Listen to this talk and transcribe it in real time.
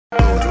Hi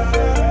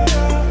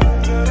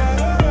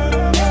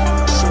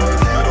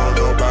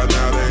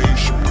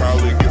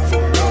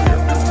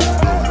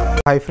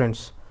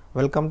friends,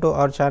 welcome to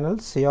our channel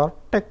CR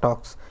Tech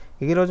Talks.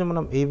 ఈ రోజు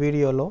మనం ఈ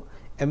వీడియోలో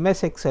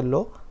MS Excel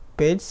లో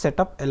పేజ్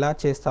సెటప్ ఎలా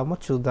చేస్తామో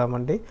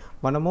చూద్దామండి.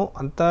 మనము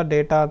అంతా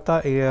డేటా అంతా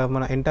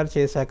మనం ఎంటర్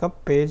చేశాక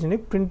పేజ్ని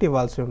ప్రింట్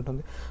ఇవ్వాల్సి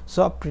ఉంటుంది. సో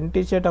ఆ ప్రింట్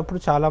ఇచ్చేటప్పుడు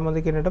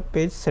చాలామందికి ఏంటంటే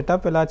పేజ్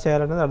సెటప్ ఎలా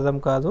చేయాలనేది అర్థం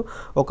కాదు.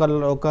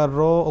 ఒక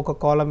రో ఒక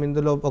కాలం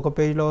ఇందులో ఒక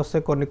పేజ్లో వస్తే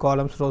కొన్ని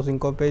కాలమ్స్ రోస్,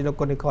 ఇంకో పేజ్లో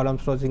కొన్ని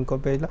కాలమ్స్ రోస్, ఇంకో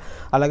పేజ్లో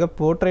అలాగే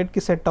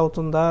పోర్ట్రైట్కి సెట్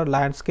అవుతుందా,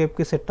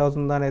 ల్యాండ్స్కేప్కి సెట్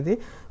అవుతుందా అనేది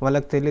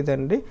వాళ్ళకి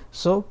తెలియదండి.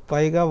 సో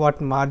పైగా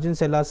వాటి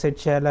మార్జిన్స్ ఎలా సెట్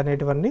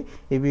చేయాలనేటివన్నీ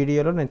ఈ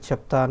వీడియోలో నేను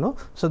చెప్తాను.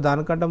 సో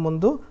దానికంటే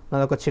ముందు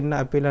నాది ఒక చిన్న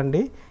అపీల్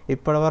అండి.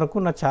 ఇప్పటివరకు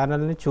నా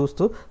ఛానల్ని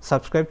చూస్తూ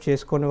సబ్స్క్రైబ్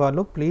చేసుకునే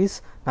వాళ్ళు ప్లీజ్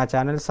నా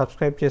ఛానల్ని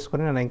సబ్స్క్రైబ్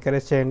చేసుకొని నన్ను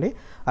ఎంకరేజ్ చేయండి.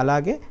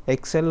 అలాగే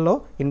ఎక్సెల్లో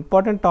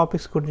ఇంపార్టెంట్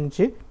టాపిక్స్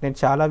గురించి నేను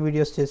చాలా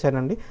వీడియోస్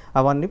చేశానండి.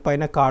 అవన్నీ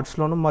పైన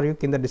కార్డ్స్లోను మరియు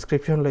కింద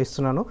డిస్క్రిప్షన్లో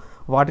ఇస్తున్నాను.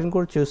 వాటిని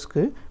కూడా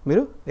చూసుకుని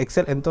మీరు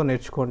ఎక్సెల్ ఎంతో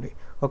నేర్చుకోండి.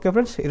 ఓకే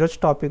ఫ్రెండ్స్, ఈరోజు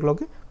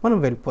టాపిక్లోకి మనం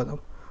వెళ్ళిపోదాం.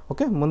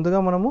 ఓకే,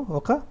 ముందుగా మనము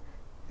ఒక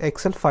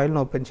ఎక్సెల్ ఫైల్ను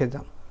ఓపెన్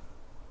చేద్దాం.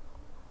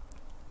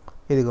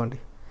 ఇదిగోండి,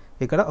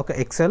 ఇక్కడ ఒక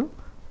ఎక్సెల్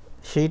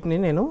షీట్ని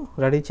నేను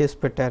రెడీ చేసి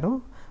పెట్టాను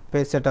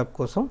పేజ్ సెటప్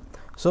కోసం.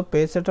 సో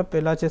పేజ్ సెటప్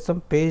ఎలా చేస్తాం,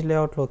 పేజ్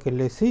లేఅవుట్లోకి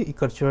వెళ్ళేసి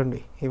ఇక్కడ చూడండి,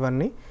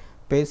 ఇవన్నీ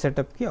పేజ్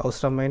సెటప్కి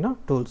అవసరమైన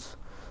టూల్స్.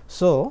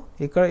 సో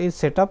ఇక్కడ ఈ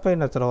సెటప్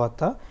అయిన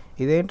తర్వాత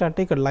ఇదేంటంటే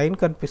ఇక్కడ లైన్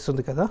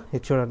కనిపిస్తుంది కదా,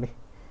 ఇది చూడండి,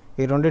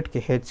 ఈ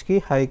రెండింటికి హెచ్కి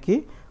హైకి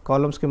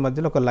కాలమ్స్కి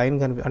మధ్యలో ఒక లైన్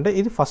అంటే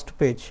ఇది ఫస్ట్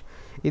పేజ్,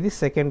 ఇది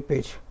సెకండ్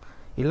పేజ్.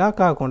 ఇలా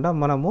కాకుండా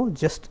మనము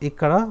జస్ట్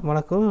ఇక్కడ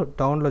మనకు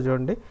డౌన్లో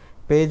చూడండి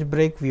పేజ్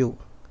బ్రేక్ వ్యూ,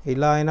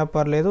 ఇలా అయినా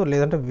పర్లేదు,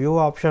 లేదంటే వ్యూ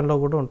ఆప్షన్లో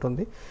కూడా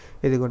ఉంటుంది.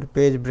 ఇదిగోండి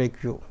page break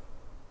view.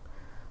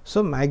 So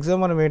maximum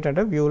మనం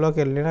ఏంటంటే వ్యూలోకి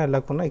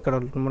వెళ్ళకుండా ఇక్కడ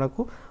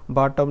మనకు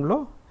బాటంలో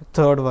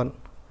third one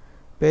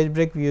page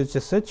break view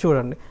చేస్తే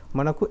చూడండి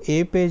మనకు ఏ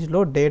పేజ్లో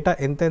డేటా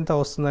ఎంత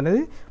వస్తుంది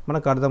అనేది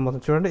మనకు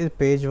అర్థమవుతుంది. చూడండి, ఇది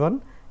పేజ్ 1,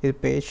 ఇది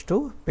పేజ్ 2,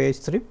 పేజ్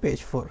 3,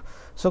 పేజ్ 4.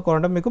 సో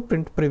కొంత మీకు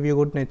ప్రింట్ ప్రివ్యూ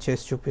కూడా నేను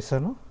చేసి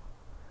చూపిస్తాను.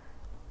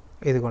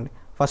 ఇదిగోండి,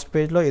 ఫస్ట్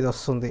పేజ్లో ఇది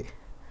వస్తుంది,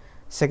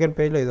 సెకండ్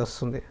పేజ్లో ఇది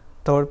వస్తుంది,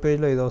 థర్డ్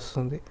పేజ్లో ఇది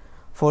వస్తుంది,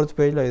 ఫోర్త్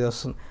పేజ్లో ఇది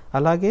వస్తుంది.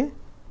 అలాగే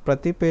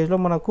ప్రతి పేజ్లో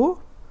మనకు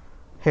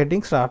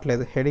హెడ్డింగ్స్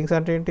రావట్లేదు. హెడ్డింగ్స్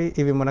అంటే ఏంటి,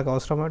 ఇవి మనకు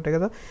అవసరం అంటే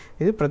కదా,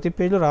 ఇది ప్రతి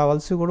పేజ్లో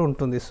రావాల్సి కూడా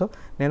ఉంటుంది. సో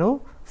నేను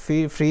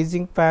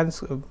ఫ్రీజింగ్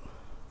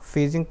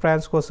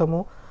ప్యాన్స్ కోసము,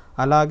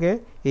 అలాగే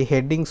ఈ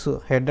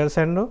హెడర్స్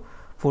అండ్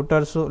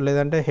ఫుటర్స్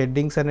లేదంటే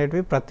హెడ్డింగ్స్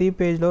అనేటివి ప్రతి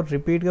పేజ్లో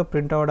రిపీట్గా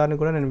ప్రింట్ అవ్వడానికి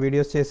కూడా నేను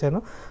వీడియోస్ చేశాను.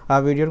 ఆ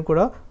వీడియోని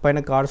కూడా పైన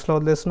కార్డ్స్లో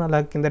వదిలేస్తున్నాను,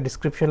 అలాగే కింద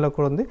డిస్క్రిప్షన్లో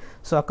కూడా ఉంది.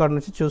 సో అక్కడ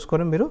నుంచి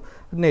చూసుకొని మీరు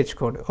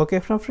నేర్చుకోండి. ఓకే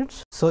ఫ్రెండ్స్,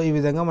 సో ఈ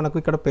విధంగా మనకు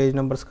ఇక్కడ పేజ్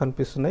నెంబర్స్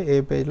కనిపిస్తున్నాయి, ఏ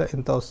పేజ్లో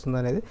ఎంత వస్తుంది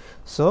అనేది.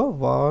 సో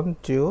 1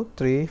 2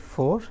 3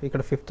 4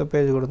 ఇక్కడ 5th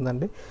పేజ్ కూడా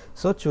ఉందండి.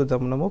 సో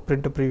చూద్దాం, మనము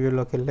ప్రింట్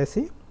ప్రివ్యూలోకి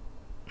వెళ్ళేసి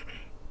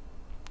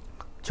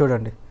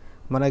చూడండి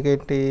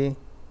మనకేంటి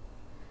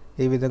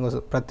ఈ విధంగా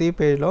వస్తుంది. ప్రతి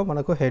పేజ్లో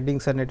మనకు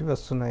హెడ్డింగ్స్ అనేటివి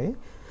వస్తున్నాయి,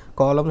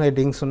 కాలమ్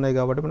హెడ్డింగ్స్ ఉన్నాయి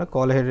కాబట్టి మనకు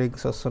కాలమ్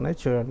హెడ్డింగ్స్ వస్తున్నాయి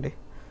చూడండి.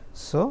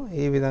 సో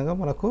ఈ విధంగా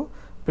మనకు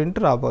ప్రింట్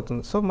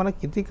రాబోతుంది. సో మనకి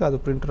ఇది కాదు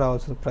ప్రింట్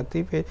రావాల్సింది,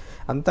 ప్రతి పేజ్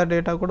అంత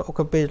డేటా కూడా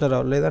ఒక పేజ్లో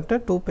రావాలి, లేదంటే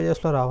 2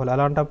 పేజెస్లో రావాలి.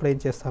 అలాంటప్పుడు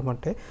ఏం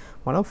చేస్తామంటే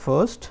మనం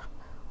ఫస్ట్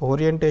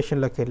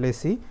ఓరియంటేషన్లోకి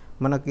వెళ్ళేసి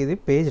మనకి ఇది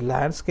పేజ్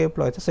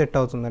ల్యాండ్స్కేప్లో అయితే సెట్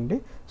అవుతుందండి.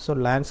 సో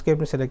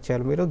ల్యాండ్స్కేప్ని సెలెక్ట్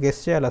చేయాలి. మీరు గెస్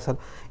చేయాలి, అసలు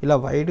ఇలా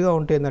వైడ్గా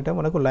ఉంటే ఏంటంటే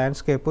మనకు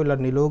ల్యాండ్స్కేప్, ఇలా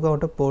నిలువుగా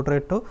ఉంటే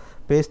పోర్ట్రేట్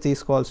పేజ్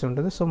తీసుకోవాల్సి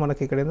ఉంటుంది. సో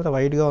మనకి ఇక్కడ ఏంటంటే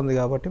వైడ్గా ఉంది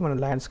కాబట్టి మనం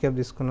ల్యాండ్స్కేప్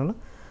తీసుకున్నాను.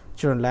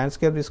 చూడండి,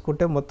 ల్యాండ్స్కేప్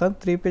తీసుకుంటే మొత్తం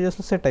 3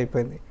 పేజెస్లో సెట్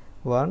అయిపోయింది,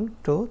 1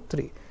 2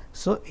 3.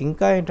 సో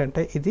ఇంకా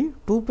ఏంటంటే ఇది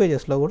 2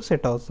 పేజెస్లో కూడా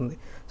సెట్ అవుతుంది.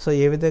 సో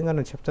ఏ విధంగా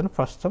నేను చెప్తాను,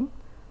 ఫస్ట్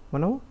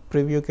మనం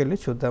ప్రివ్యూకి వెళ్ళి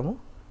చూద్దాము.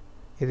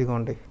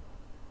 ఇదిగోండి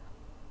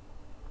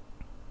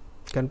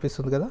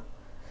కనిపిస్తుంది కదా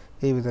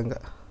ఈ విధంగా,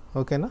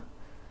 ఓకేనా.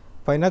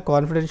 పైన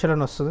కాన్ఫిడెన్షియల్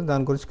అని వస్తుంది,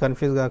 దాని గురించి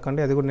కన్ఫ్యూజ్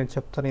కాకండి, అది కూడా నేను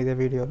చెప్తాను ఇదే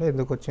వీడియోలో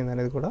ఎందుకు వచ్చింది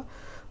అనేది కూడా.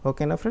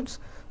 ఓకేనా ఫ్రెండ్స్,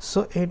 సో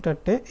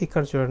ఏంటంటే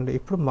ఇక్కడ చూడండి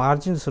ఇప్పుడు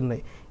మార్జిన్స్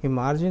ఉన్నాయి. ఈ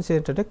మార్జిన్స్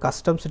ఏంటంటే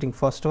కస్టమ్ సెట్టింగ్.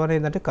 ఫస్ట్ వన్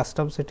ఏంటంటే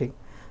కస్టమ్ సెట్టింగ్,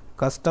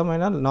 కస్టమ్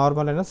అయినా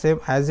నార్మల్ అయినా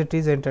సేమ్ యాజ్ ఇట్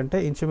ఈజ్ ఏంటంటే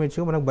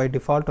ఇంచుమించుగా మనకు బై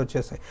డిఫాల్ట్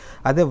వచ్చేస్తాయి.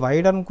 అదే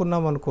వైడ్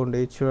అనుకున్నాం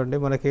అనుకోండి, చూడండి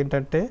మనకి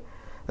ఏంటంటే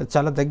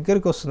చాలా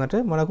దగ్గరికి వస్తుంది, అంటే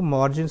మనకు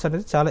మార్జిన్స్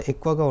అనేది చాలా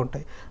ఎక్కువగా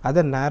ఉంటాయి.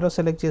 అదే నారో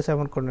సెలెక్ట్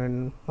చేసామనుకోండి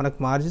మనకు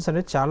మార్జిన్స్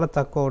అనేది చాలా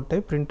తక్కువ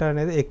ఉంటాయి, ప్రింట్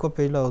అనేది ఎక్కువ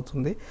పేజ్లో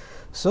అవుతుంది.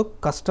 సో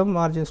కస్టమ్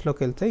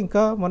మార్జిన్స్లోకి వెళ్తే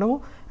ఇంకా మనము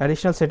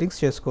అడిషనల్ సెట్టింగ్స్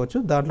చేసుకోవచ్చు,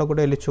 దాంట్లో కూడా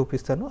వెళ్ళి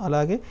చూపిస్తాను.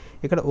 అలాగే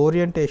ఇక్కడ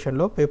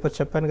ఓరియంటేషన్లో పేపర్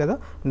చెప్పాను కదా,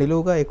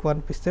 నిలువుగా ఎక్కువ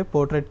అనిపిస్తే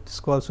పోర్ట్రేట్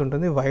తీసుకోవాల్సి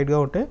ఉంటుంది, వైడ్గా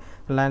ఉంటే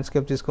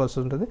ల్యాండ్స్కేప్ తీసుకోవాల్సి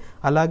ఉంటుంది.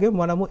 అలాగే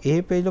మనము ఏ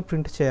పేజ్లో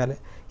ప్రింట్ చేయాలి,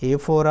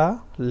 A4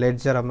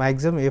 లెడ్జరా,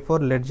 మ్యాక్సిమం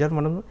A4 లెడ్జర్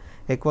మనం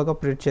ఎక్కువగా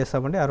ప్రింట్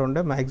చేస్తామండి, ఆ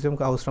రెండే మ్యాక్సిమం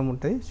అవసరం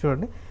ఉంటుంది.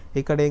 చూడండి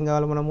ఇక్కడ ఏం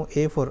కావాలి, మనము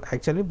A4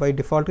 యాక్చువల్లీ బై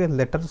డిఫాల్ట్గా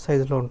లెటర్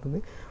సైజులో ఉంటుంది,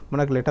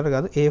 మనకు లెటర్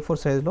కాదు A4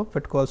 సైజులో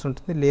పెట్టుకోవాల్సి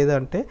ఉంటుంది,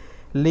 లేదంటే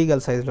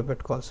లీగల్ సైజులో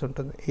పెట్టుకోవాల్సి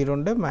ఉంటుంది. ఈ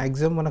రెండే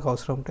మ్యాక్సిమం మనకు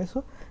అవసరం ఉంటాయి. సో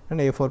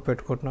నేను A4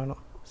 పెట్టుకుంటున్నాను.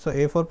 సో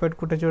A4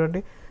 పెట్టుకుంటే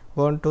చూడండి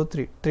 1 2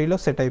 3 3లో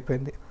సెట్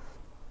అయిపోయింది.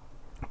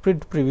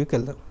 ప్రింట్ ప్రివ్యూకి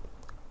వెళ్దాం.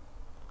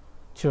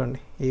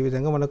 చూడండి ఈ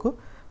విధంగా మనకు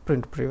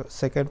ప్రింట్ ప్రివ్యూ,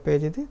 సెకండ్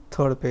పేజ్ ఇది,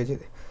 థర్డ్ పేజ్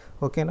ఇది.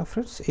 ఓకేనా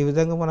ఫ్రెండ్స్. ఈ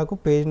విధంగా మనకు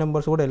పేజ్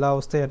నెంబర్స్ కూడా ఎలా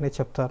వస్తాయి అనేది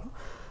చెప్తాను.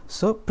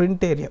 సో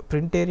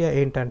ప్రింట్ ఏరియా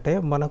ఏంటంటే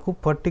మనకు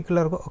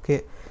పర్టికులర్గా ఓకే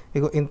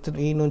ఇగో ఇంత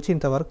ఈ నుంచి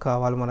ఇంతవరకు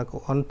కావాలి మనకు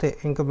అంతే,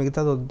 ఇంకా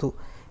మిగతాది వద్దు.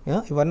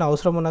 ఇవన్నీ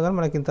అవసరం ఉన్నా కానీ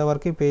మనకి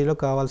ఇంతవరకు ఈ పేజ్లో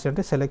కావాల్సి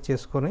అంటే సెలెక్ట్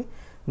చేసుకొని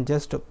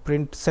జస్ట్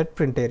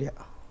ప్రింట్ ఏరియా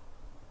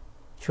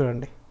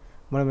చూడండి,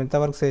 మనం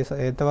ఎంతవరకు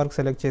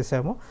సెలెక్ట్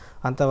చేసామో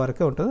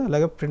అంతవరకే ఉంటుంది.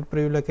 అలాగే ప్రింట్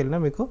ప్రివ్యూలోకి వెళ్ళినా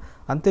మీకు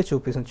అంతే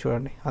చూపిస్తుంది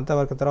చూడండి,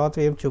 అంతవరకు తర్వాత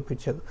ఏం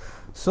చూపించదు.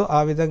 సో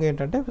ఆ విధంగా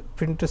ఏంటంటే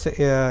ప్రింట్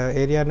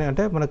ఏరియాని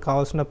అంటే మనకు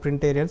కావాల్సిన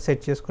ప్రింట్ ఏరియాని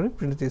సెట్ చేసుకొని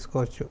ప్రింట్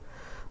తీసుకోవచ్చు.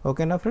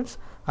 ఓకేనా ఫ్రెండ్స్.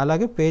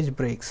 అలాగే పేజ్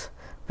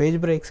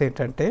బ్రేక్స్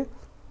ఏంటంటే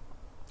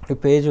ఈ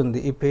పేజ్ ఉంది,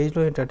 ఈ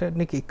పేజ్లో ఏంటంటే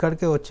నీకు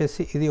ఇక్కడికే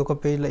వచ్చేసి ఇది ఒక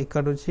పేజ్లో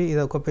ఇక్కడ నుంచి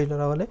ఇది ఒక పేజ్లో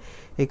రావాలి,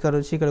 ఇక్కడ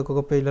నుంచి ఇక్కడికి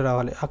ఒక పేజ్లో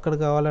రావాలి, అక్కడ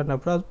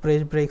కావాలన్నప్పుడు అది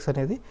పేజ్ బ్రేక్స్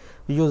అనేది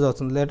యూజ్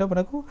అవుతుంది. లేదంటే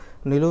మనకు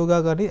నిలువుగా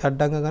కానీ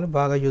అడ్డంగా కానీ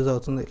బాగా యూజ్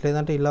అవుతుంది.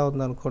 లేదంటే ఇలా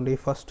ఉందనుకోండి,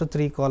 ఫస్ట్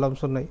 3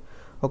 కాలమ్స్ ఉన్నాయి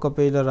ఒక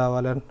పేజ్లో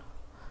రావాలని,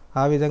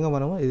 ఆ విధంగా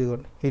మనము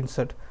ఇదిగోండి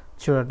ఇన్సర్ట్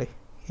చూడండి,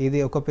 ఇది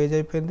ఒక పేజ్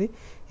అయిపోయింది,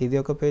 ఇది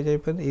ఒక పేజ్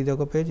అయిపోయింది, ఇది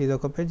ఒక పేజ్, ఇది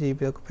ఒక పేజ్,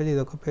 ఇది ఒక పేజ్,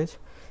 ఇది ఒక పేజ్,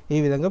 ఈ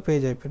విధంగా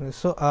పేజ్ అయిపోయింది.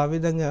 సో ఆ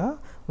విధంగా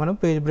మనం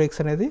పేజ్ బ్రేక్స్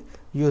అనేది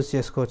యూజ్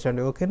చేసుకోవచ్చు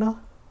అండి. ఓకేనా,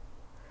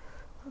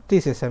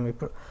 తీసేసాము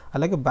ఇప్పుడు.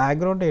 అలాగే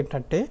బ్యాక్గ్రౌండ్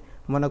ఏంటంటే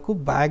మనకు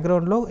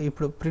బ్యాక్గ్రౌండ్లో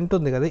ఇప్పుడు ప్రింట్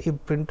ఉంది కదా, ఈ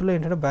ప్రింట్లో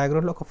ఏంటంటే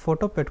బ్యాక్గ్రౌండ్లో ఒక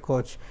ఫోటో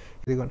పెట్టుకోవచ్చు.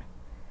 ఇదిగోండి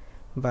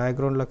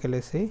బ్యాక్గ్రౌండ్లోకి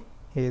వెళ్ళేసి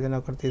ఏదైనా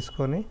ఒకటి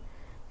తీసుకొని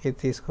ఇది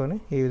తీసుకొని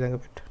ఈ విధంగా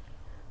పెట్టండి.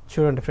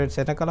 చూడండి ఫ్రెండ్స్,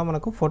 వెనకాల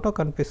మనకు ఫోటో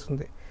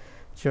కనిపిస్తుంది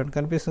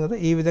కదా.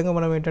 ఈ విధంగా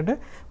మనం ఏంటంటే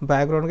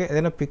బ్యాక్గ్రౌండ్గా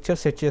ఏదైనా పిక్చర్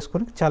సెట్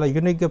చేసుకొని చాలా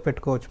యూనిక్గా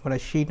పెట్టుకోవచ్చు, మన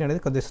షీట్ అనేది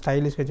కొద్దిగా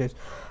స్టైలిష్గా చేయొచ్చు.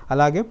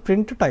 అలాగే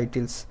ప్రింట్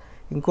టైటిల్స్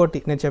ఇంకోటి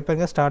నేను చెప్పాను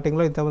కదా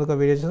స్టార్టింగ్లో, ఇంతకుముందు ఒక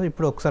వీడియో చేసి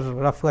ఇప్పుడు ఒకసారి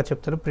రఫ్గా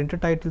చెప్తాను. ప్రింట్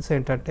టైటిల్స్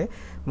ఏంటంటే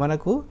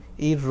మనకు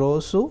ఈ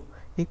రోసు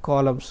ఈ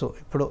కాలమ్స్,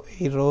 ఇప్పుడు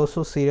ఈ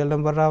రోసు సీరియల్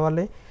నెంబర్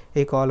రావాలి,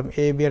 ఈ కాలం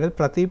ఏబి అనేది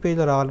ప్రతి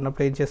పేజ్లో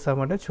రావాలన్నప్పుడు ఏం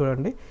చేస్తామంటే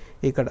చూడండి,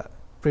 ఇక్కడ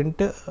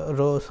print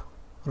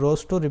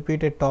rose to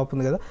repeated top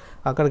ఉంది కదా,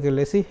 అక్కడికి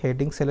వెళ్ళేసి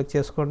హెడ్డింగ్ సెలెక్ట్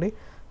చేసుకోండి.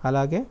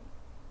 అలాగే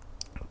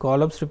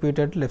కాలమ్స్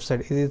రిపీటెడ్ లెఫ్ట్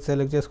సైడ్ ఇది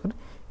సెలెక్ట్ చేసుకొని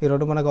ఈ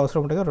రెండు మనకు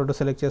అవసరం ఉంటుంది, రెండు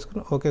సెలెక్ట్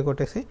చేసుకుని ఓకే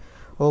కొట్టేసి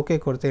ఓకే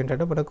కొడితే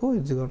ఏంటంటే మనకు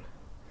ఇదిగోండి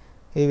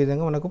ఈ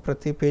విధంగా మనకు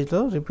ప్రతి పేజ్లో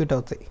రిపీట్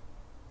అవుతాయి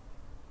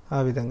ఆ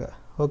విధంగా.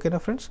 ఓకేనా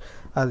ఫ్రెండ్స్,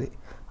 అది.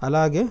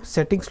 అలాగే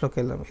సెట్టింగ్స్లోకి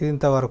వెళ్దాం, ఇది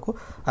ఇంతవరకు.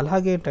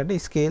 అలాగే ఏంటంటే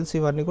ఈ స్కేల్స్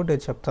ఇవన్నీ కూడా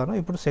నేను చెప్తాను.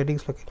 ఇప్పుడు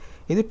సెట్టింగ్స్లోకి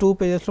ఇది 2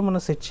 పేజెస్లో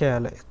మనం సెట్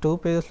చేయాలి. 2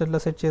 పేజెస్లో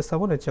ఎట్లా సెట్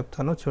చేస్తామో నేను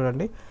చెప్తాను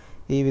చూడండి.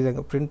 ఈ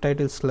విధంగా ప్రింట్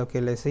టైటిల్స్లోకి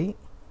వెళ్ళేసి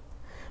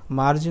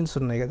మార్జిన్స్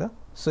ఉన్నాయి కదా,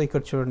 సో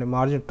ఇక్కడ చూడండి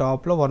మార్జిన్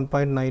టాప్లో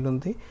 1.9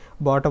 ఉంది,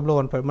 బాటంలో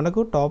 1. మనకు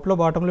టాప్లో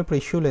బాటంలో ఇప్పుడు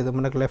ఇష్యూ లేదు,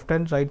 మనకు లెఫ్ట్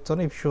అండ్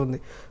రైట్తోనే ఇష్యూ ఉంది.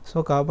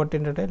 సో కాబట్టి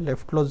ఏంటంటే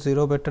లెఫ్ట్లో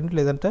 0 పెట్టండి,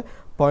 లేదంటే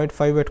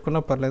 0.5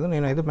 పెట్టుకున్నా పర్లేదు.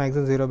 నేనైతే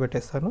మ్యాక్సిమం 0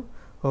 పెట్టేస్తాను.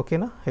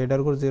 ఓకేనా,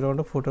 హెడర్ కూడా 0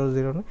 ఉండే, ఫుటర్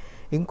 0 ఉండే.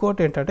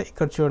 ఇంకోటి ఏంటంటే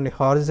ఇక్కడ చూడండి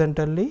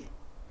హారిజంటల్లీ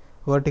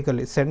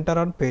వర్టికల్లీ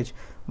సెంటర్ ఆన్ పేజ్,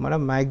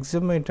 మనం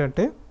మ్యాక్సిమం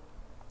ఏంటంటే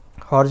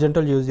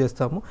హారిజంటల్ యూజ్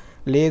చేస్తాము.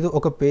 లేదు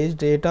ఒక పేజ్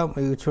డేటా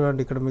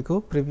చూడండి ఇక్కడ మీకు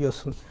ప్రివ్యూ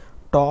వస్తుంది,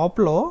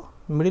 టాప్లో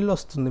మిడిల్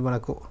వస్తుంది,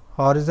 మనకు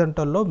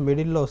హారిజంటల్లో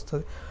మిడిల్లో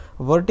వస్తుంది,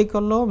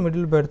 వర్టికల్లో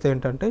మిడిల్ పెడితే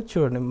ఏంటంటే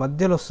చూడండి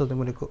మధ్యలో వస్తుంది,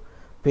 మనకు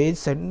పేజ్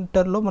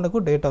సెంటర్లో మనకు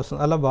డేటా వస్తుంది,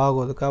 అలా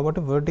బాగోదు.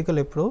 కాబట్టి వర్టికల్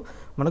ఎప్పుడు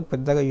మనకు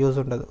పెద్దగా యూజ్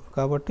ఉండదు,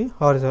 కాబట్టి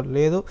హారిజంటల్.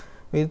 లేదు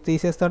మీరు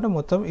తీసేస్తా అంటే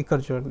మొత్తం ఇక్కడ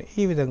చూడండి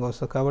ఈ విధంగా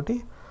వస్తుంది, కాబట్టి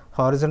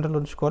హారిజంటల్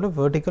ఉంచుకోవాలి,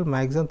 వర్టికల్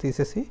మ్యాక్సిమం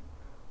తీసేసి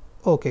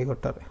ఓకే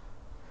కొట్టాలి.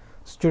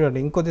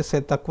 చూడండి ఇంకొద్ది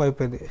తక్కువ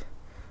అయిపోయింది.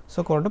 సో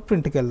కాబట్టి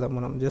ప్రింట్కి వెళ్దాం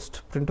మనం, జస్ట్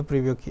ప్రింట్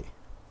ప్రివ్యూకి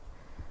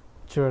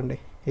చూడండి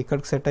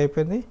ఇక్కడికి సెట్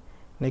అయిపోయింది.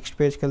 నెక్స్ట్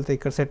పేజ్కి వెళ్తే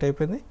ఇక్కడ సెట్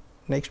అయిపోయింది.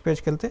 నెక్స్ట్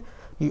పేజ్కి వెళ్తే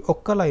ఈ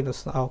ఒక్క లైన్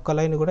వస్తుంది, ఆ ఒక్క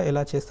లైన్ కూడా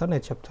ఎలా చేస్తానో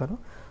నేను చెప్తాను.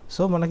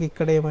 సో మనకి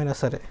ఇక్కడ ఏమైనా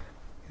సరే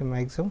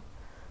మ్యాక్సిమం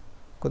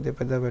కొద్దిగా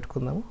పెద్దగా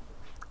పెట్టుకుందాము.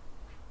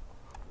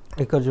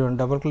 ఇక్కడ చూడండి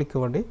డబుల్ క్లిక్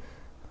ఇవ్వండి,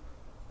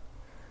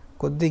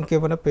 కొద్ది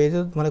ఇంకేమైనా పేజ్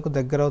మనకు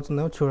దగ్గర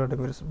అవుతుందేమో చూడండి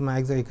మీరు.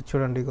 మ్యాక్సిమం ఇక్కడ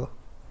చూడండి ఇగో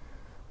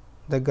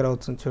దగ్గర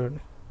అవుతుంది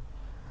చూడండి,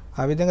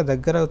 ఆ విధంగా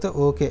దగ్గర అవుతే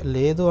ఓకే.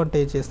 లేదు అంటే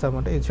ఏం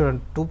చేస్తామంటే ఇది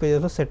చూడండి 2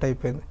 పేజెస్లో సెట్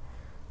అయిపోయింది.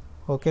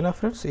 ఓకేనా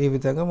ఫ్రెండ్స్, ఈ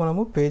విధంగా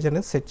మనము పేజ్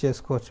అనేది సెట్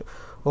చేసుకోవచ్చు.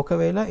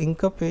 ఒకవేళ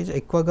ఇంకా పేజ్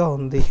ఎక్కువగా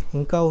ఉంది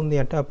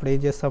అంటే అప్పుడు ఏం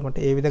చేస్తామంటే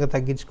ఏ విధంగా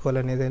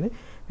తగ్గించుకోవాలనేది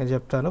నేను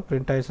చెప్తాను.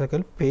 ప్రింట్ టైటిల్స్లోకి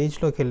వెళ్ళి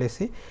పేజ్లోకి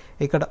వెళ్ళేసి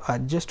ఇక్కడ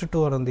అడ్జస్ట్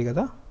టు అని ఉంది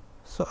కదా,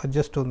 సో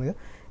అడ్జస్ట్ ఉంది కదా,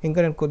 ఇంకా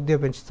నేను కొద్దిగా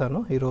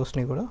పెంచుతాను ఈ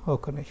రోస్ని కూడా,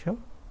 ఒక్క నిమిషం.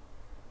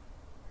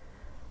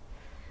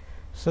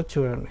 సో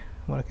చూడండి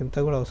మనకి ఇంత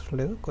కూడా అవసరం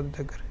లేదు, కొద్ది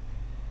దగ్గర.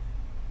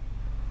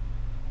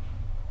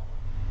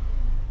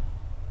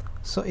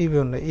 సో ఇవి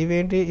ఉన్నాయి,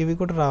 ఇవి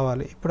కూడా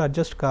రావాలి, ఇప్పుడు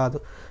అడ్జస్ట్ కాదు.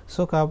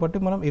 సో కాబట్టి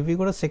మనం ఇవి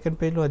కూడా సెకండ్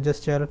పేజ్లో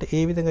అడ్జస్ట్ చేయాలంటే ఏ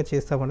విధంగా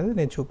చేస్తామనేది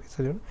నేను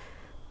చూపిస్తాను.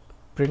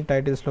 ప్రింట్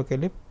టైటిల్స్లోకి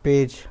వెళ్ళి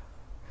పేజ్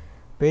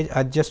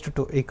అడ్జస్ట్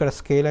టు, ఇక్కడ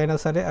స్కేల్ అయినా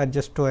సరే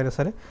అడ్జస్ట్ టు అయినా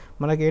సరే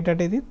మనకి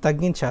ఏంటంటే ఇది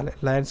తగ్గించాలి.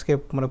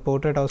 ల్యాండ్స్కేప్ మన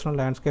పోర్ట్రేట్ అవసరం,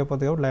 ల్యాండ్స్కేప్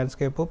ఉంది కాబట్టి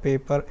ల్యాండ్స్కేప్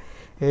పేపర్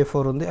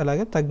A4 ఉంది,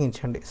 అలాగే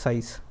తగ్గించండి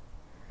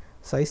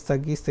సైజ్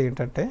తగ్గిస్తే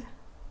ఏంటంటే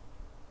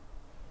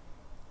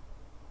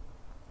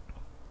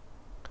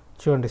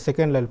చూడండి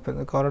సెకండ్లో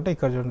వెళ్ళిపోయింది. కాబట్టి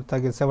ఇక్కడ చూడండి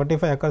తగ్గింది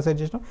 75 ఎక్కడ సెట్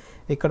చేసినాం,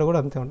 ఇక్కడ కూడా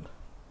అంతే ఉంటుంది.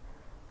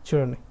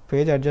 చూడండి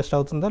పేజ్ అడ్జస్ట్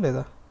అవుతుందా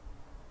లేదా,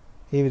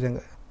 ఈ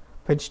విధంగా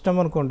పెంచినాం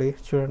అనుకోండి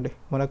చూడండి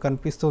మనకు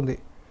కనిపిస్తుంది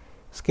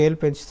స్కేల్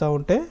పెంచుతూ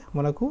ఉంటే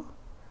మనకు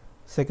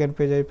సెకండ్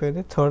పేజ్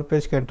అయిపోయింది, థర్డ్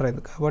పేజ్కి ఎంటర్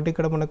అయింది. కాబట్టి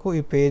ఇక్కడ మనకు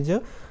ఈ పేజ్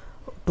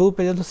 2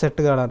 పేజెస్ సెట్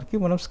కావడానికి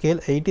మనం స్కేల్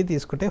 80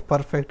 తీసుకుంటే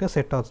పర్ఫెక్ట్గా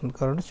సెట్ అవుతుంది.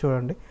 కాబట్టి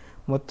చూడండి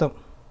మొత్తం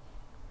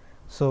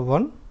సో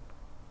 1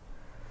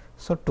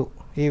 సో 2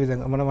 ఈ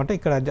విధంగా మనం అంటే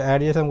ఇక్కడ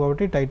యాడ్ చేసాం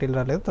కాబట్టి టైటిల్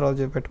రాలేదు,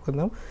 తర్వాత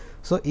పెట్టుకుందాం.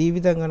 సో ఈ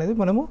విధంగా అనేది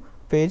మనము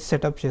పేజ్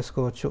సెటప్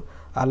చేసుకోవచ్చు.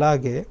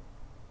 అలాగే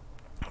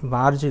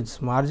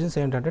మార్జిన్స్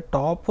ఏంటంటే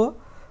top,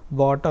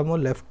 bottom,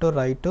 left,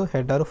 right,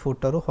 header,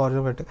 footer,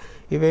 horizontal.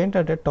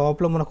 ఇవేంటంటే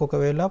టాప్లో మనకు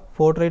ఒకవేళ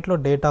పోర్ట్రైట్లో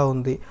డేటా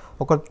ఉంది,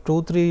 ఒక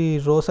 2-3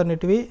 రోస్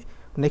అనేటివి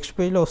నెక్స్ట్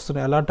పేజ్లో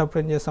వస్తున్నాయి. అలాంటప్పుడు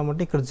ఏం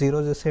చేస్తామంటే ఇక్కడ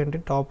 0 చేసేయండి,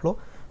 టాప్లో,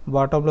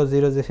 బాటంలో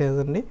 0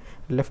 చేసేయండి.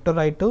 లెఫ్ట్,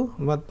 రైట్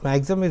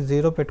మ్యాక్సిమం మీరు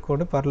 0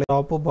 పెట్టుకోండి పర్లేదు.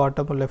 Top,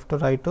 bottom, left,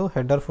 right,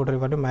 header, footer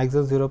ఇవన్నీ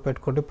మ్యాక్సిమం 0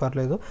 పెట్టుకోండి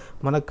పర్లేదు.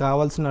 మనకు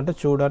కావాల్సిన అంటే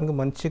చూడడానికి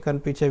మంచి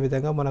కనిపించే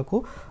విధంగా మనకు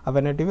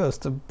అవన్నిటివి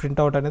వస్తుంది,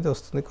 ప్రింట్అవుట్ అనేది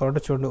వస్తుంది.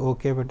 కాబట్టి చూడండి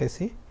ఓకే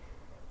పెట్టేసి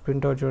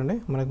ప్రింట్అవుట్ చూడండి,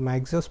 మనకు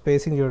మ్యాక్సిమం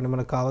స్పేసింగ్ చూడండి,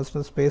 మనకు కావాల్సిన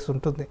స్పేస్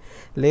ఉంటుంది.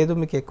 లేదు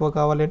మీకు ఎక్కువ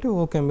కావాలంటే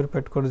ఓకే మీరు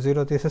పెట్టుకోండి,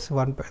 0 తీసేసి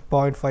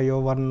 1.5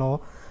 1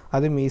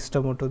 అది మీ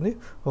ఇష్టం ఉంటుంది.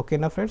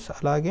 ఓకేనా ఫ్రెండ్స్.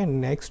 అలాగే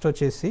నెక్స్ట్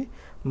వచ్చేసి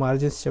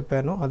మార్జిన్స్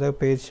చెప్పాను, అదే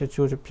పేజ్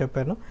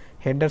చెప్పాను.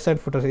 హెడర్స్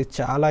అండ్ ఫుటర్స్ ఇది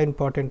చాలా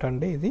ఇంపార్టెంట్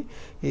అండి. ఇది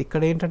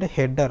ఇక్కడ ఏంటంటే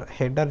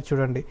హెడర్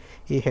చూడండి,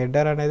 ఈ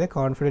హెడర్ అనేది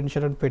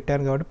కాన్ఫిడెన్షియల్ అని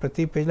పెట్టాను కాబట్టి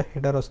ప్రతి పేజ్లో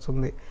హెడర్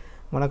వస్తుంది.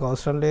 మనకు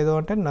అవసరం లేదు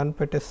అంటే నన్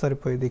పెట్టేసి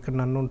సరిపోయింది, ఇక్కడ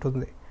నన్ను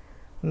ఉంటుంది,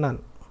 నన్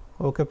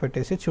ఓకే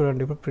పెట్టేసి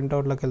చూడండి. ఇప్పుడు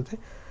ప్రింట్అవుట్లోకి వెళ్తే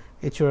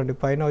ఇది చూడండి,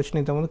 పైన వచ్చిన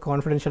ఇంతకుముందు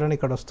కాన్ఫిడెన్షియల్ అని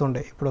ఇక్కడ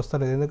వస్తుండే, ఇప్పుడు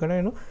వస్తలేదు ఎందుకంటే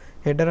నేను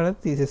హెడర్ అనేది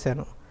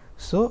తీసేసాను.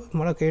 సో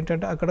మనకు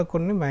ఏంటంటే అక్కడ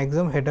కొన్ని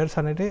మ్యాక్సిమం హెడర్స్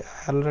అనేవి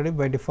ఆల్రెడీ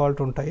బై డిఫాల్ట్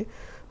ఉంటాయి.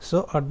 సో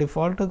ఆ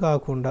డిఫాల్ట్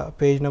కాకుండా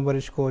పేజ్ నెంబర్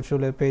ఇచ్చుకోవచ్చు,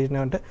 లేదా పేజ్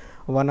అంటే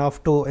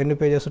 1/2 ఎన్ని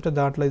పేజెస్ ఉంటే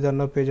దాంట్లో ఇది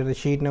అన్న పేజ్ అనేది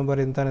షీట్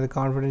నెంబర్ ఎంత అనేది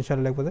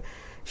కాన్ఫిడెన్షియల్, లేకపోతే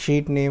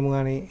షీట్ నేమ్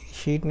కానీ,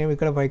 షీట్ నేమ్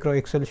ఇక్కడ మైక్రో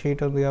ఎక్సెల్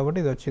షీట్ ఉంది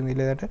కాబట్టి ఇది వచ్చింది.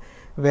 లేదంటే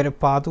వేరే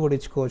పాత్ కూడా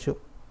ఇచ్చుకోవచ్చు.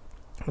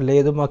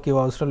 లేదు మాకు ఇవి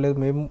అవసరం లేదు,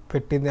 మేము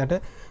పెట్టింది అంటే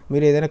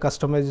మీరు ఏదైనా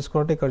కస్టమైజ్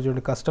చేసుకోవాలంటే ఇక్కడ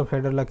చూడండి, కస్టమ్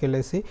హెడర్లోకి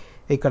వెళ్ళేసి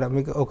ఇక్కడ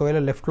మీకు ఒకవేళ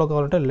లెఫ్ట్లో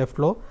కావాలంటే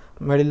లెఫ్ట్లో,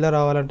 మిడిల్లో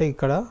రావాలంటే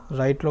ఇక్కడ,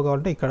 రైట్లో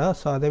కావాలంటే ఇక్కడ.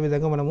 సో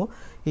అదేవిధంగా మనము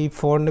ఈ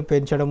ఫోన్ని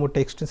పెంచడము,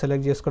 టెక్స్ట్ని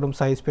సెలెక్ట్ చేసుకోవడం,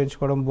 సైజ్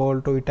పెంచుకోవడం,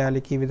 బోల్డ్,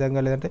 ఇటాలిక్ ఈ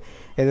విధంగా, లేదంటే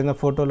ఏదైనా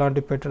ఫోటో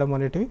లాంటివి పెట్టడం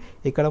అనేటివి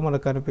ఇక్కడ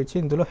మనకు కనిపించి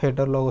ఇందులో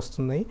హెడర్లో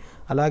వస్తున్నాయి.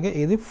 అలాగే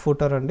ఇది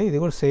ఫుటర్ అండి, ఇది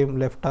కూడా సేమ్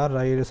లెఫ్ట్ ఆర్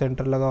రైట్,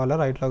 సెంటర్లో కావాలా,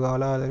 రైట్లో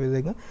కావాలా,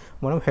 అదేవిధంగా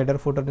మనం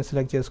హెడర్ ఫుటర్ని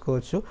సెలెక్ట్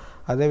చేసుకోవచ్చు.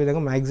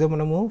 అదేవిధంగా మ్యాక్సిమం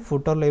మనము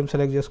ఫుటర్లో ఏం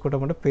సెలెక్ట్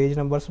చేసుకుంటామంటే పేజ్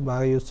నెంబర్స్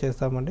బాగా యూజ్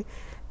చేస్తామండి.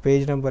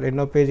 పేజ్ నెంబర్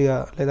ఎన్నో పేజ్గా,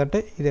 లేదంటే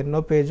ఇది ఎన్నో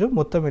పేజు,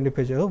 మొత్తం ఎన్ని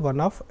పేజు,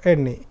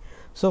 1/n.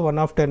 సో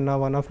 1/10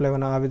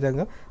 1/11 ఆ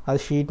విధంగా, అది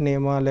షీట్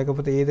నేమా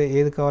లేకపోతే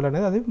ఏది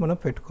కావాలనేది అది మనం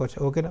పెట్టుకోవచ్చు.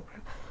 ఓకేనా.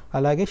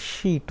 అలాగే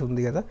షీట్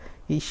ఉంది కదా,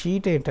 ఈ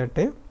షీట్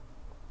ఏంటంటే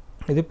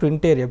ఇది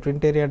ప్రింట్ ఏరియా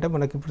అంటే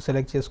మనకి ఇప్పుడు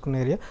సెలెక్ట్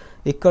చేసుకున్న ఏరియా.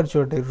 ఇక్కడ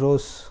చూడండి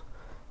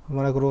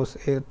మనకు రోస్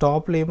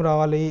టాప్లో ఏం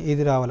రావాలి,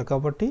 ఇది రావాలి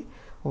కాబట్టి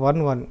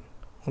 1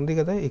 ఉంది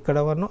కదా, ఇక్కడ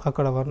 1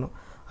 అక్కడ 1.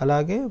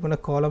 అలాగే మన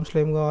కాలమ్స్లో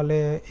ఏం కావాలి,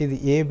 ఇది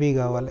AB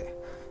కావాలి.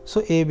 సో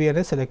AB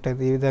అనేది సెలెక్ట్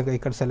అయింది. ఈ విధంగా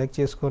ఇక్కడ సెలెక్ట్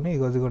చేసుకొని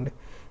ఇదిగోండి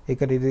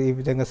ఇక్కడ ఇది ఈ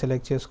విధంగా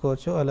సెలెక్ట్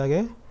చేసుకోవచ్చు. అలాగే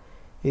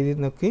ఇది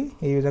నొక్కి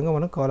ఈ విధంగా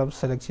మనం కాలమ్స్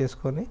సెలెక్ట్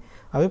చేసుకొని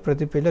అవి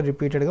ప్రతి పేజ్లో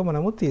రిపీటెడ్గా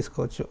మనము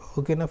తీసుకోవచ్చు.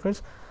 ఓకేనా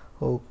ఫ్రెండ్స్.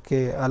 ఓకే.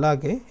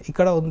 అలాగే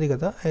ఇక్కడ ఉంది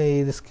కదా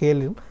ఇది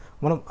స్కేల్,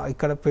 మనం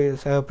ఇక్కడ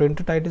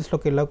ప్రింట్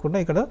టైటిల్స్లోకి వెళ్ళకుండా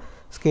ఇక్కడ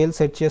స్కేల్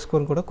సెట్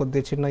చేసుకొని కూడా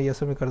కొద్దిగా చిన్న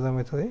చేస్తాం, మీకు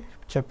అర్థమవుతుంది.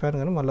 చెప్పాను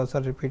కానీ మళ్ళీ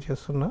ఒకసారి రిపీట్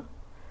చేస్తున్నా.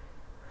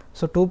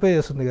 సో 2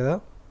 పేజెస్ ఉంది కదా,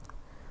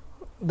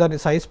 దాన్ని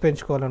సైజ్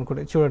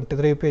పెంచుకోవాలనుకుంటే చూడండి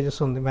 3 పేజెస్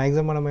ఉంది.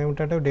 మ్యాక్సిమం మనం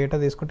ఏమిటంటే డేటా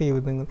తీసుకుంటే ఈ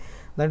విధంగా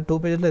దాన్ని 2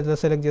 పేజెస్లో ఎలా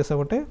సెలెక్ట్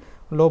చేస్తామంటే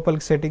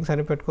లోపలికి సెట్టింగ్స్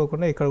అని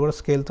పెట్టుకోకుండా ఇక్కడ కూడా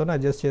స్కేల్తో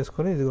అడ్జస్ట్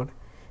చేసుకొని ఇదిగోండి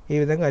ఈ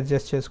విధంగా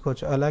అడ్జస్ట్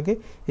చేసుకోవచ్చు. అలాగే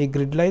ఈ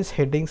గ్రిడ్ లైన్స్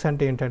హెడ్డింగ్స్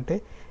అంటే ఏంటంటే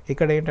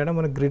ఇక్కడ ఏంటంటే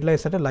మనకి గ్రిడ్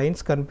లైన్స్ అంటే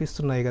లైన్స్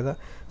కనిపిస్తున్నాయి కదా,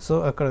 సో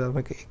అక్కడ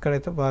మీకు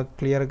ఇక్కడైతే బాగా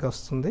క్లియర్గా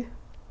వస్తుంది.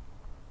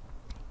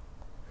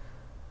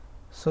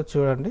 సో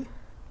చూడండి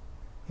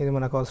ఇది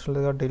మనకు అవసరం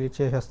లేదు, డిలీట్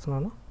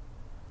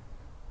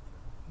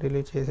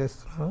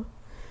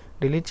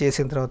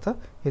చేసిన తర్వాత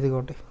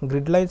ఇదిగోండి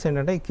గ్రిడ్ లైన్స్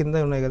ఏంటంటే కింద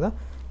ఉన్నాయి కదా,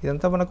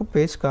 ఇదంతా మనకు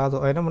పేజ్ కాదు,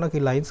 అయినా మనకి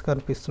ఈ లైన్స్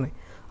కనిపిస్తున్నాయి.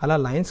 అలా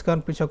లైన్స్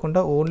కనిపించకుండా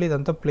ఓన్లీ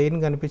ఇదంతా ప్లెయిన్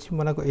కనిపించి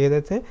మనకు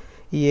ఏదైతే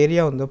ఈ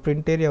ఏరియా ఉందో,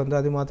 ప్రింట్ ఏరియా ఉందో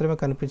అది మాత్రమే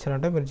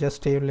కనిపించాలంటే మీరు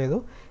జస్ట్ ఏం లేదు,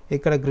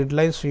 ఇక్కడ గ్రిడ్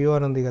లైన్స్ వ్యూ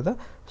అని ఉంది కదా,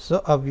 సో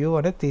ఆ వ్యూ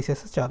అనేది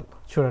తీసేస్తే చాలు.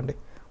 చూడండి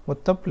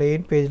మొత్తం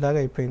ప్లెయిన్ పేజ్ లాగా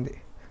అయిపోయింది.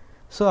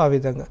 సో ఆ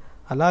విధంగా.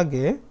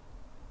 అలాగే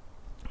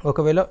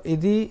ఒకవేళ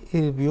ఇది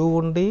వ్యూ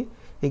ఉండి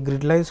ఈ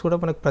గ్రిడ్ లైన్స్ కూడా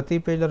మనకు ప్రతి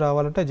పేజ్లో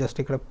రావాలంటే జస్ట్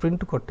ఇక్కడ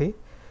ప్రింట్ కొట్టి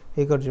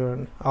ఇక్కడ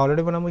చూడండి,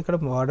 ఆల్రెడీ మనం ఇక్కడ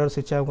బార్డర్స్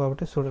ఇచ్చాము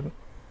కాబట్టి చూడండి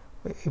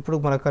ఇప్పుడు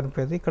మనకు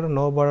కనిపించేది ఇక్కడ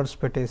నో బార్డర్స్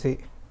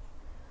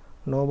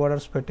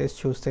పెట్టేసి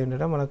చూస్తే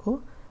ఏంటంటే మనకు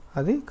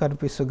అది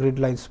కనిపిస్తుంది గ్రిడ్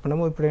లైన్స్.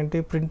 మనము ఇప్పుడు ఏంటి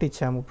ప్రింట్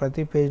ఇచ్చాము,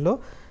 ప్రతి పేజ్లో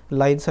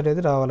లైన్స్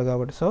అనేది రావాలి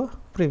కాబట్టి. సో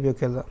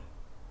ప్రివ్యూకి వెళ్దాం.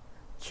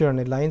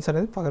 చూడండి లైన్స్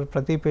అనేది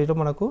ప్రతి పేజ్లో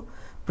మనకు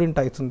ప్రింట్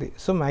అవుతుంది.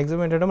 సో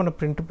మ్యాక్సిమం ఏంటంటే మనం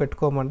ప్రింట్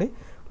పెట్టుకోమండి,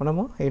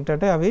 మనము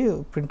ఏంటంటే అవి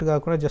ప్రింట్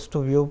కాకుండా జస్ట్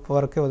వ్యూ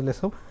వరకే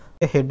వదిలేస్తాం.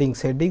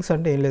 హెడ్డింగ్స్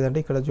అంటే ఏం లేదంటే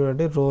ఇక్కడ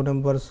చూడండి రో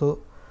నెంబర్స్,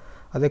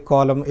 అదే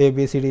కాలమ్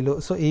ABCDలు.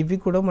 సో ఇవి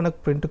కూడా మనకు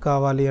ప్రింట్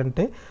కావాలి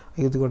అంటే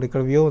ఇదిగోండి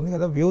ఇక్కడ వ్యూ ఉంది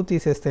కదా, వ్యూ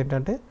తీసేస్తే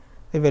ఏంటంటే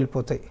ఇవి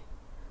వెళ్ళిపోతాయి.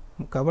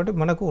 కాబట్టి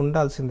మనకు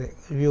ఉండాల్సిందే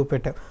వ్యూ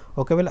పెట్టాం.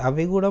 ఒకవేళ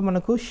అవి కూడా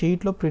మనకు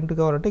షీట్లో ప్రింట్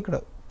కావాలంటే ఇక్కడ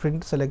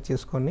ప్రింట్ సెలెక్ట్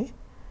చేసుకొని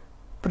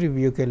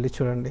ప్రివ్యూకి వెళ్ళి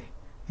చూడండి.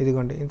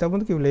 ఇదిగోండి,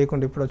 ఇంతకుముందుకి ఇవి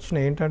లేకుండా ఇప్పుడు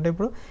వచ్చినాయి. ఏంటంటే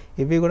ఇప్పుడు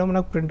ఇవి కూడా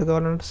మనకు ప్రింట్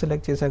కావాలంటే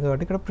సెలెక్ట్ చేశాం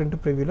కాబట్టి ఇక్కడ ప్రింట్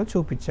ప్రివ్యూలో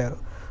చూపించారు.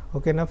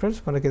 ఓకేనా ఫ్రెండ్స్,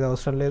 మనకి ఇది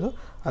అవసరం లేదు.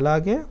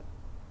 అలాగే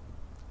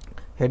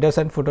హెడర్స్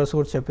అండ్ ఫుటర్స్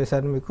కూడా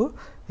చెప్పేశాను మీకు.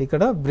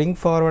 ఇక్కడ బ్రింగ్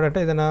ఫార్వర్డ్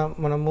అంటే ఏదైనా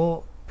మనము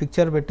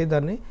పిక్చర్ పెట్టి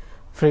దాన్ని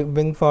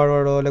బ్రింగ్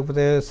ఫార్వర్డ్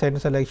లేకపోతే సెండ్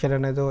సెలెక్షన్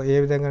అనేదో ఏ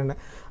విధంగా,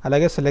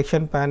 అలాగే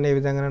సెలెక్షన్ ప్యాన్ ఏ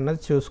విధంగా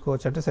అన్నది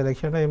చూసుకోవచ్చు. అంటే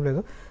సెలెక్షన్ ఏం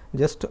లేదు,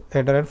 జస్ట్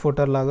హెడర్ అండ్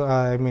ఫుటర్ లాగా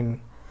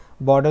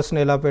బార్డర్స్ని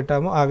ఎలా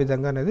పెట్టామో ఆ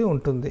విధంగా అనేది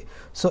ఉంటుంది.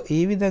 సో ఈ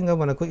విధంగా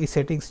మనకు ఈ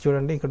సెట్టింగ్స్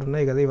చూడండి ఇక్కడ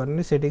ఉన్నాయి కదా,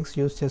 ఇవన్నీ సెట్టింగ్స్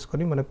యూస్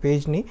చేసుకొని మన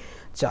పేజ్ని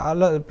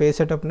చాలా పేజ్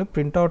సెటప్ని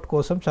ప్రింట్అవుట్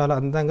కోసం చాలా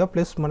అందంగా,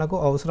 ప్లస్ మనకు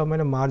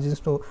అవసరమైన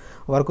మార్జిన్స్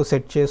వరకు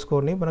సెట్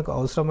చేసుకొని మనకు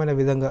అవసరమైన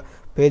విధంగా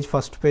పేజ్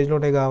ఫస్ట్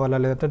పేజ్లోనే కావాలా,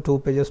 లేదంటే 2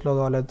 పేజెస్లో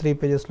కావాలా, 3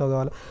 పేజెస్లో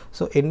కావాలా,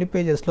 సో ఎన్ని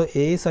పేజెస్లో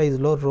ఏ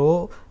సైజులో రో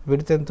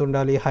విడ్త్ ఎంత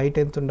ఉండాలి, హైట్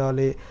ఎంత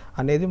ఉండాలి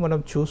అనేది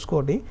మనం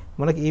చూసుకొని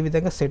మనకి ఈ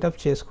విధంగా సెటప్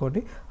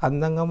చేసుకొని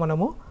అందంగా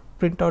మనము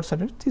ప్రింట్అవుట్స్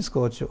అనేవి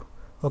తీసుకోవచ్చు.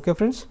 ఓకే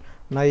ఫ్రెండ్స్,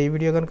 నా ఈ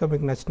వీడియో కనుక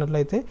మీకు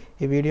నచ్చినట్లయితే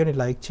ఈ వీడియోని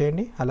లైక్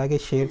చేయండి, అలాగే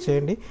షేర్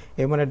చేయండి.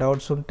 ఏమైనా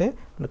డౌట్స్ ఉంటే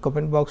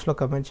కామెంట్ బాక్స్లో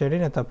కామెంట్ చేయండి,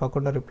 నేను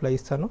తప్పకుండా రిప్లై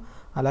ఇస్తాను.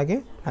 అలాగే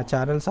నా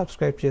ఛానల్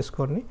సబ్స్క్రైబ్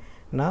చేసుకోండి,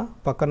 నా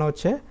పక్కన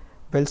వచ్చే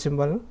బెల్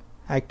సింబల్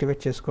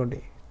యాక్టివేట్ చేసుకోండి.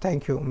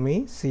 Thank you. Me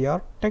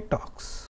CR tech talks.